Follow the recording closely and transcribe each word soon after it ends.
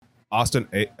Austin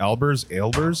Albers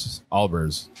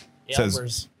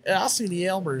says, I'll see the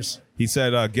Albers. he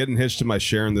said, getting hitched to my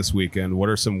Sharon this weekend. What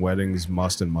are some weddings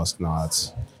must and must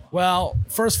nots? Well,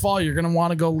 first of all, you're going to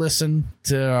want to go listen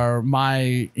to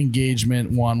my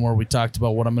engagement one where we talked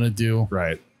about what I'm going to do.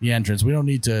 Right. The entrance. We don't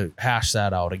need to hash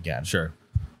that out again. Sure.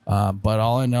 But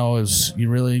all I know is you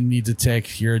really need to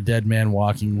take your dead man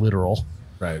walking literal.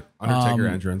 Right. Undertaker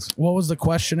entrance. What was the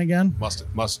question again? Must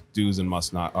do's and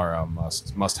must not, or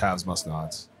must haves, must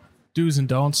nots. Do's and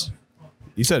don'ts.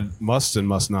 You said must and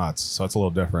must nots, so it's a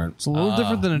little different. It's a little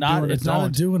different than a do and a It's not a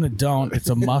don't. do and a don't. It's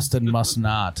a must and must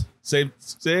not. Same.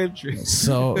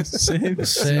 So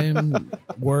same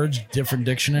words, different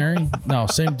dictionary. No,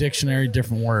 same dictionary,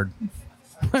 different word.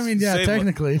 I mean, yeah,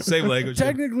 technically, same language.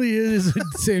 technically, it is the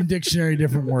same dictionary,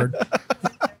 different word.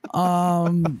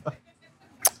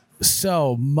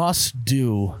 So must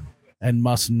do and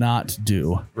must not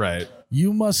do. Right.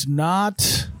 You must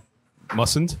not.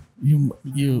 Mustn't. You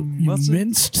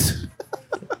minced.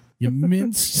 You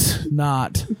minced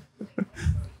not.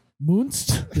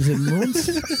 Moonst? Is it moonst?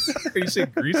 Are you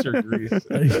saying grease or grease?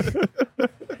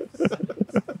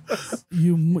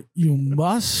 You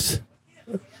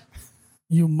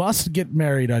must get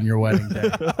married on your wedding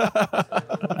day.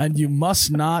 And you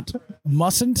mustn't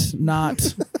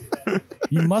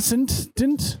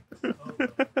didn't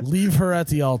leave her at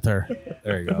the altar.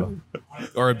 There you go.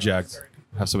 Or object.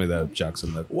 Have somebody that objects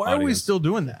in the Why are we audience. still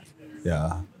doing that?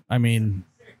 Yeah. I mean,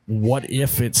 what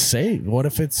if it's saved? What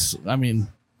if it's, I mean,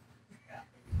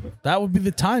 that would be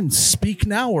the time. Speak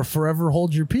now or forever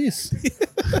hold your peace.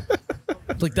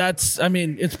 Like that's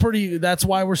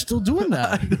why we're still doing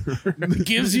that. It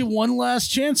gives you one last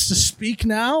chance to speak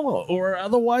now, or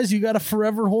otherwise you got to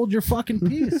forever hold your fucking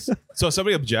peace. So if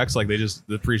somebody objects, like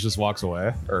the priest just walks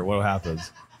away, or what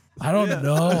happens? I don't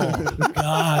know.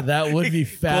 God, that would be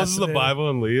Closes fascinating. the Bible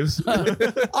and leaves.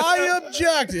 I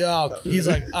object. Oh, he's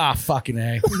like, fucking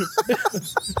A.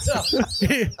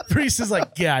 Priest is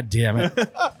like, God damn it.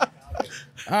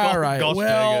 All right. Gosh,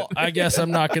 Well, dang I guess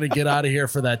I'm not going to get out of here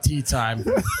for that tea time.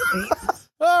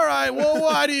 All right. Well,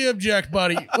 why do you object,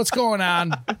 buddy? What's going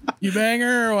on? You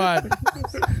banger or what?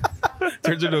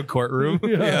 Turns into a courtroom.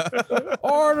 Yeah.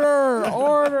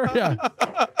 Order. Yeah.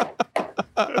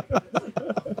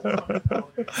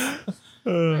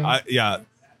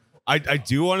 I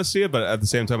do want to see it, but at the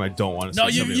same time, I don't want to see No,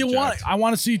 somebody you want. object. I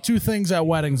want to see two things at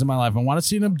weddings in my life. I want to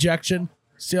see an objection,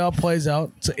 see how it plays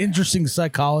out. It's an interesting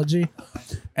psychology,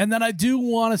 and then I do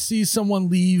want to see someone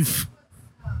leave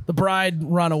the bride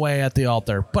run away at the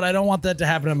altar, but I don't want that to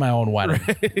happen at my own wedding.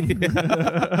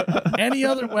 Any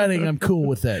other wedding, I'm cool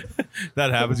with it.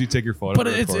 That happens. You take your photo. But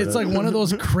it's like one of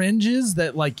those cringes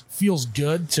that like feels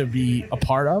good to be a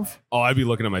part of. Oh, I'd be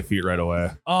looking at my feet right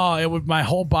away. Oh, it would. My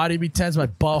whole body be tense. My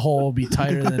butthole would be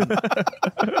tighter than.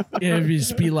 It would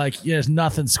just be like, there's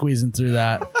nothing squeezing through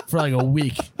that for like a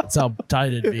week. That's how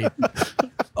tight it'd be.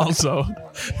 Also,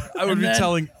 I would And be then-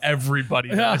 telling everybody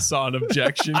that I saw an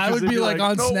objection. I 'cause would they'd be like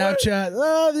on "No way." Snapchat.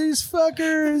 Oh, these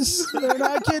fuckers. They're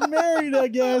not getting married, I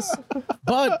guess.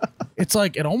 But it's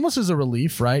like, it almost is a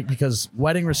relief, right? Because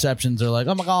wedding receptions are like,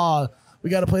 oh my God, we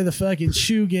got to play the fucking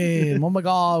shoe game. Oh my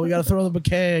God, we got to throw the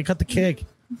bouquet, cut the cake.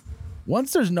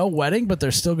 Once there's no wedding, but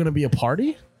there's still going to be a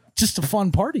party, just a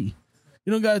fun party.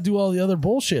 You don't got to do all the other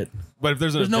bullshit. But if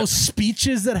there's no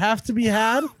speeches that have to be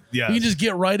had. Yes. You can just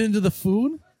get right into the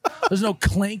food. There's no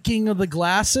clanking of the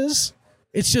glasses.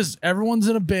 It's just everyone's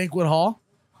in a banquet hall.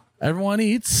 Everyone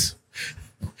eats.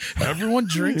 Everyone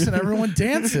drinks and everyone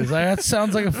dances. Like, that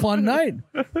sounds like a fun night.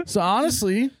 So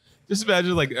honestly, just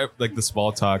imagine like the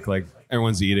small talk, like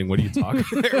everyone's eating. What are you talking?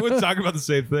 Everyone's talking about the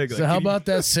same thing. so how about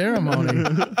that ceremony?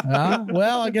 Huh?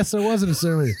 Well, I guess there wasn't a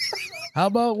ceremony. How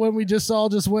about when we just all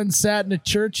went and sat in a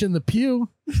church in the pew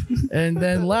and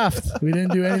then left? We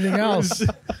didn't do anything else.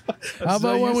 How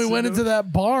about when we went into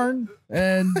that barn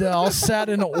and all sat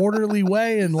in an orderly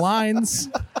way in lines,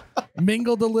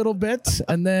 mingled a little bit,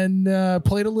 and then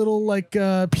played a little like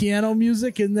piano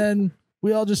music, and then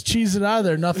we all just cheesed it out of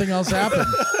there. Nothing else happened.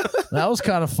 That was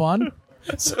kind of fun.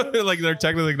 So, like they're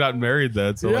technically not married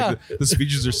then. So Yeah. like the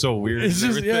speeches are so weird. It's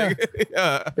and just- everything.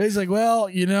 Yeah. He's like, well,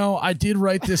 I did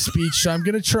write this speech, so I'm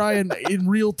going to try and in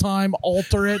real time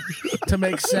alter it to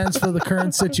make sense for the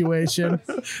current situation.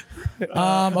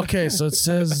 Okay, so it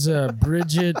says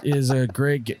Bridget is a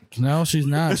great... No, she's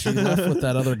not. She left with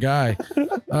that other guy.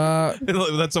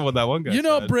 That's what that one guy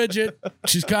said. Bridget,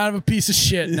 she's kind of a piece of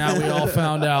shit now we all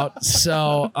found out.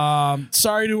 So,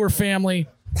 sorry to her family.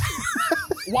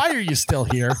 Why are you still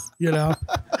here?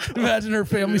 Imagine her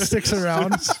family sticks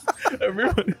around.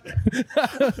 Everyone.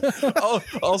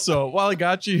 Also, while I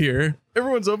got you here,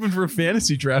 everyone's open for a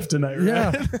fantasy draft tonight,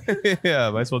 right? Yeah. Yeah,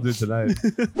 might as well do it tonight.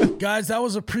 Guys, that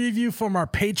was a preview from our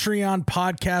Patreon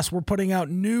podcast. We're putting out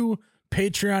new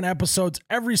Patreon episodes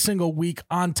every single week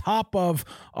on top of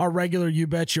our regular You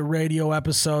Betcha Radio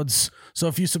episodes. So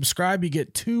if you subscribe, you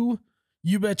get 2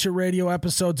 You Betcha Radio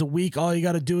episodes a week. All you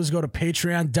got to do is go to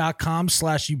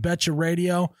patreon.com/You Betcha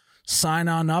Radio, sign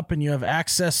on up, and you have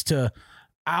access to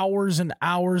hours and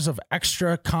hours of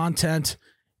extra content.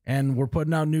 And we're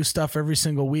putting out new stuff every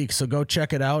single week. So go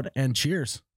check it out and cheers.